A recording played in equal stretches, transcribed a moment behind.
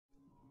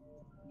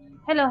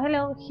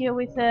Hello, here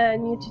with a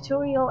new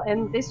tutorial,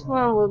 and this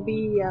one will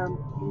be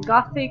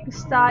Gothic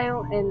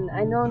style. And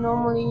I know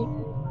normally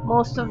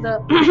most of the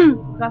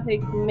Gothic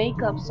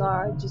makeups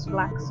are just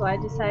black, so I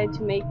decided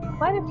to make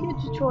quite a few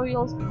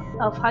tutorials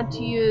of how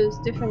to use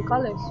different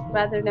colors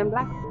rather than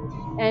black.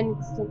 And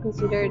it's still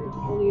considered,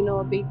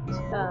 a bit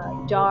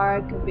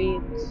dark, a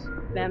bit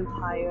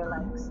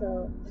vampire-like.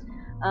 So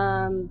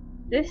um,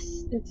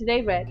 this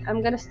today red.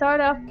 I'm gonna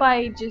start off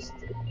by just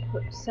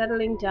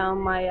settling down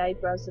my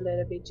eyebrows a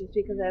little bit, just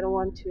because I don't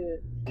want to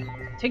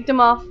take them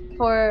off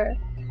for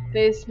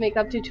this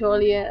makeup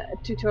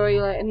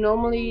tutorial. And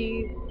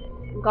normally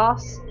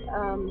goths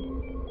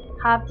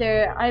have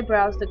their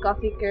eyebrows. The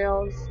gothic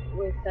girls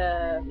with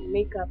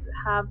makeup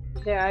have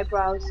their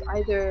eyebrows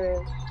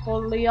either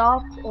totally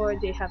off or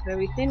they have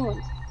very thin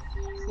ones.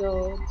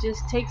 So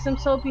just take some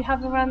soap you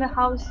have around the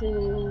house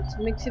and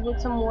mix it with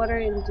some water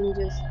and then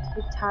just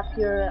tap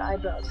your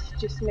eyebrows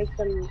just to make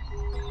them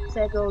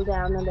settle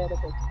down a little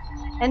bit.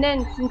 And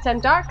then since I'm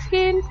dark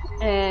skinned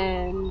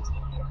and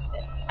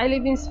I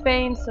live in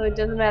Spain, so it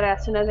doesn't matter.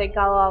 As soon as I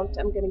go out,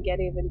 I'm gonna get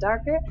even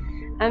darker.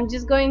 I'm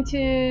just going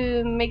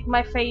to make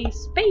my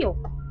face pale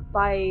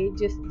by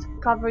just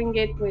covering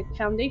it with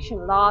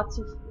foundation. Lots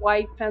of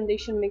white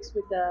foundation mixed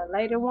with a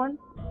lighter one.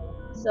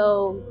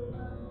 So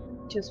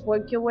just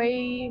work your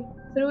way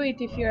through it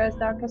if you're as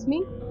dark as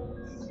me.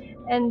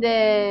 And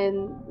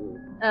then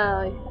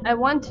I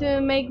want to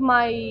make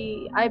my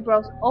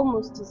eyebrows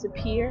almost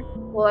disappear.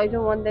 Well, I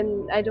don't want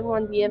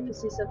the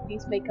emphasis of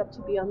this makeup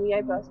to be on the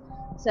eyebrows.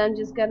 So I'm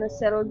just going to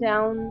settle them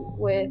down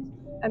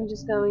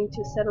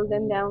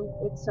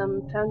with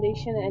some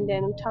foundation, and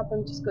then on top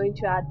I'm just going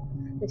to add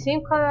the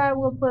same color I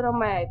will put on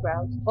my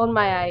eyebrows, on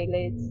my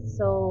eyelids.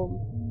 So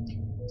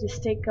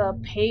just take a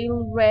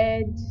pale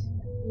red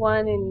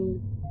one and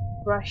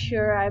brush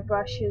your eye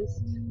brushes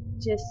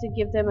just to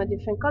give them a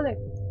different color.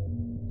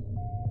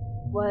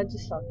 Well, I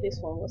just thought this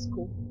one was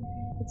cool.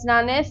 It's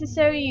not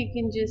necessary, you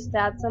can just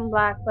add some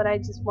black, but I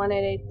just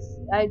wanted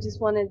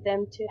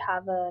them to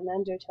have an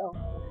undertone.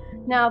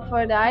 Now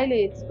for the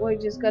eyelids, we're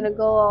just gonna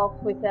go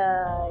off with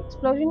a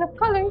explosion of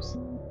colors.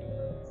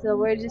 So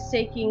we're just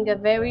taking a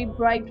very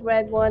bright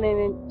red one and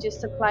then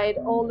just apply it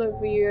all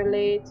over your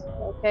lid.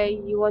 Okay,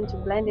 you want to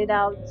blend it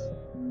out.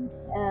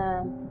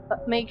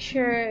 But make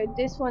sure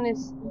this one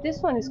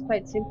is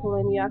quite simple,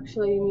 and you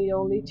actually need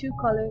only two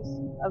colors,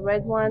 a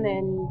red one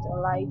and a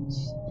light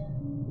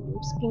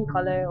skin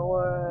color,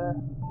 or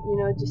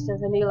just a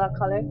vanilla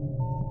color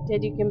that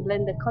you can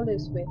blend the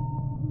colors with.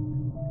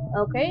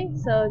 Okay,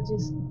 so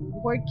just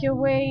work your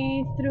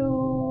way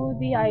through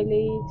the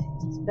eyelid,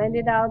 just blend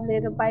it out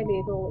little by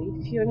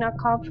little. If you're not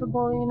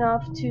comfortable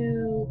enough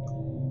to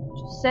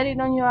set it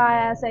on your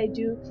eye as I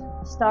do,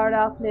 start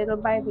off little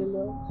by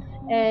little.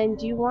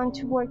 And you want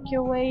to work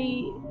your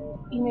way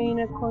in a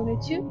inner corner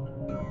too,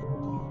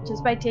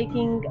 just by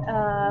taking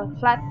a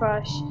flat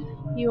brush.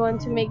 You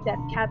want to make that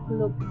cat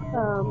look,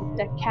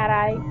 that cat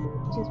eye,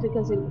 just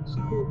because it looks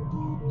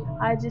cool.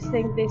 I just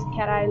think this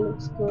cat eye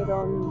looks good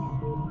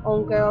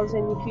on girls,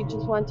 and if you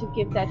just want to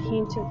give that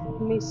hint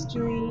of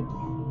mystery,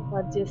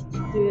 just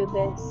do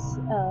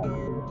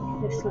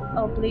this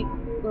oblique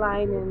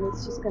line, and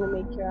it's just gonna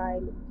make your eye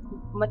look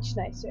much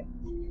nicer.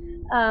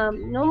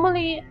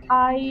 Normally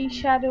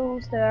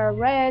eyeshadows that are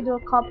red or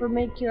copper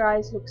make your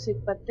eyes look sick,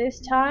 but this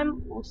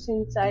time,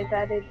 since I've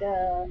added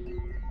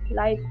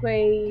light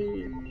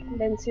gray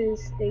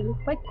lenses, they look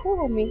quite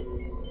cool on me.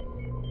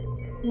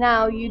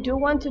 Now you do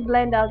want to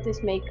blend out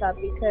this makeup,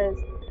 because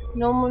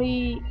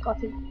normally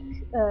gothic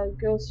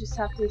girls just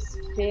have this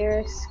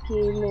fair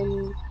skin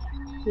and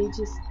they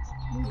just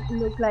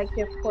look like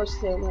they're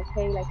porcelain,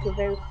 okay, like they're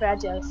very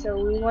fragile. So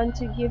we want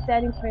to give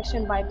that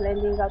impression by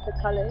blending out the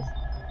colors.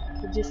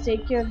 So just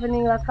take your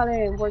vanilla color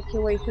and work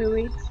your way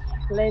through it,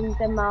 blend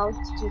them out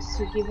just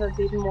to give a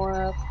bit more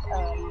of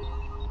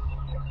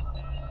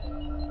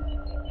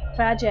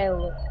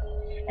fragile look.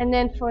 And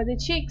then for the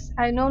cheeks,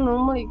 I know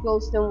normally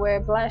girls don't wear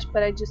blush,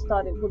 but I just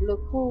thought it would look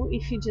cool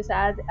if you just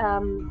add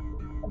a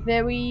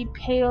very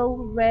pale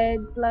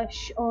red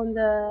blush on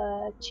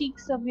the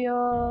cheeks of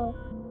your,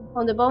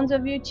 on the bones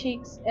of your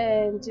cheeks,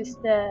 and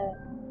just the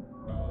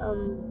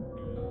um,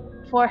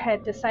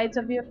 forehead, the sides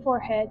of your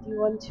forehead. You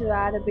want to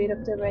add a bit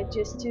of the red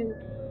just to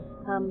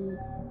um,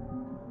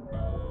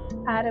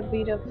 add a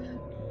bit of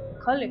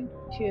color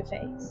to your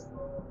face.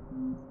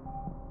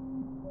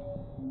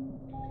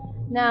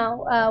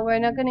 Now, we're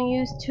not going to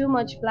use too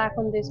much black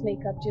on this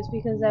makeup, just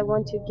because I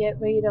want to get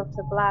rid of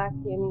the black,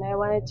 and I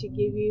wanted to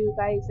give you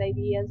guys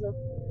ideas of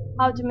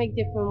how to make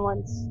different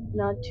ones,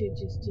 not to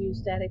just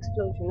use that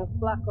explosion of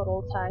black at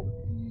all time.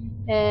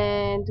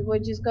 And we're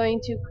just going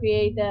to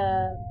create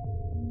a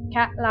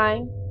cat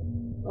line,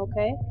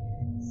 okay?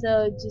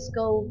 So just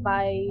go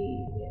by,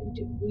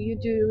 you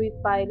do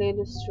it by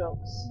little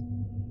strokes.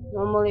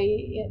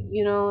 Normally,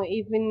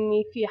 even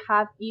if you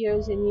have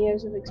years and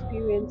years of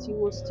experience, you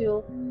will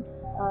still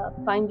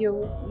find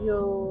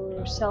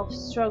yourself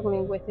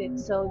struggling with it.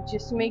 So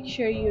just make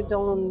sure you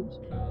don't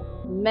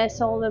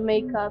mess all the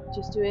makeup.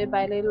 Just do it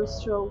by little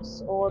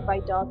strokes or by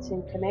dots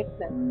and connect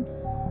them.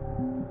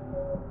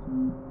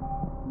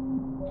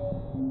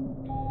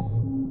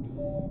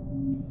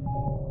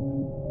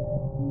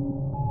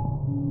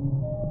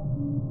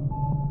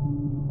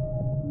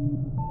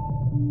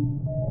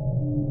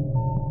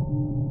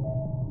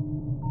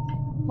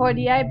 For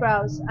the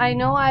eyebrows, I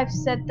know I've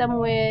set them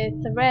with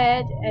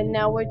red, and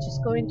now we're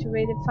just going to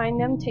redefine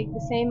them. Take the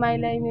same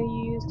eyeliner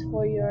you used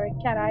for your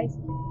cat eyes,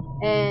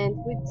 and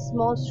with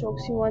small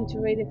strokes you want to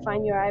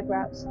redefine your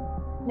eyebrows.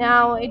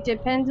 Now it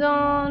depends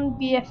on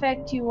the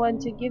effect you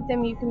want to give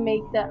them. You can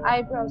make the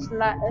eyebrows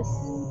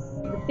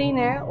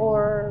thinner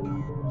or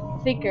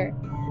thicker.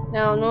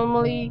 Now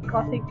normally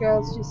Gothic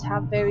girls just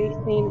have very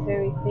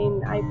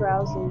thin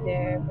eyebrows and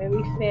they're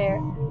very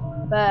fair,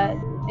 but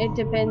it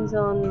depends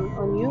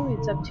on you.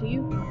 It's up to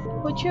you.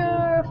 Put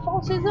your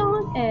falsies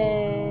on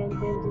and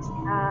then just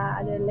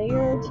add a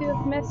layer or two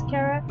of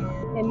mascara,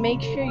 and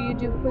make sure you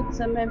do put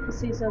some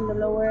emphasis on the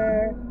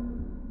lower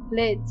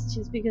lids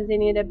just because they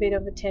need a bit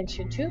of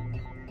attention too.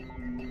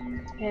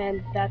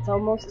 And that's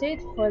almost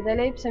it for the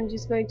lips. I'm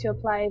just going to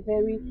apply a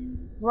very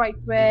bright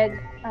red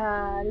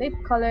lip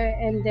color,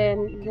 and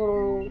then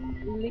we'll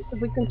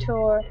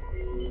recontour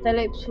the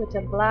lips with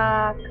a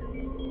black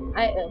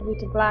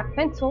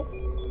pencil.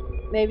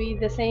 Maybe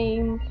the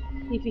same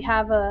if you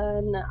have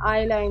an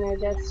eyeliner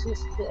that's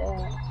just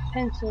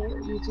pencil,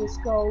 you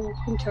just go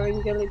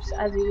contouring your lips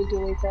as you would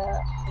do with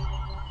a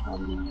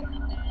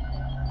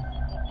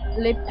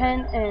lip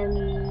pen,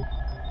 and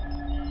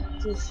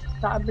just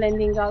start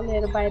blending out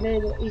little by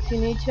little. If you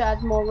need to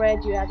add more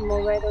red, you add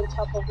more red on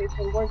top of it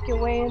and work your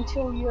way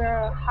until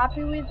you're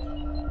happy with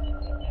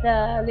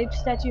the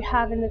lips that you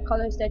have and the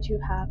colors that you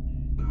have.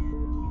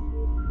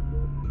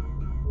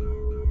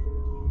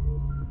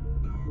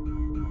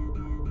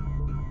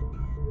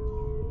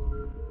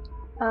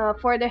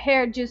 For the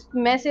hair, just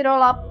mess it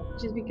all up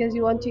just because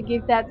you want to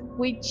give that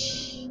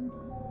witch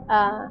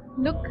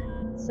look.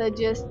 So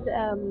just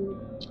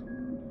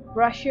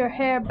brush your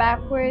hair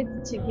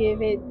backwards to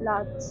give it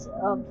lots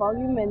of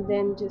volume, and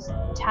then just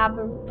tap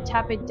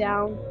it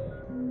down,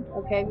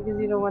 okay, because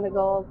you don't want to go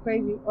all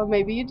crazy, or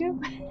maybe you do.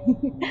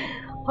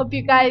 Hope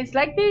you guys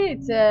liked it.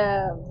 It's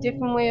a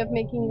different way of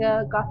making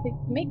a Gothic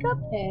makeup,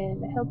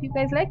 and I hope you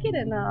guys like it,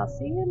 and I'll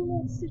see you in the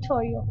next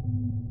tutorial.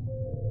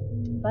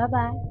 Bye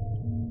bye.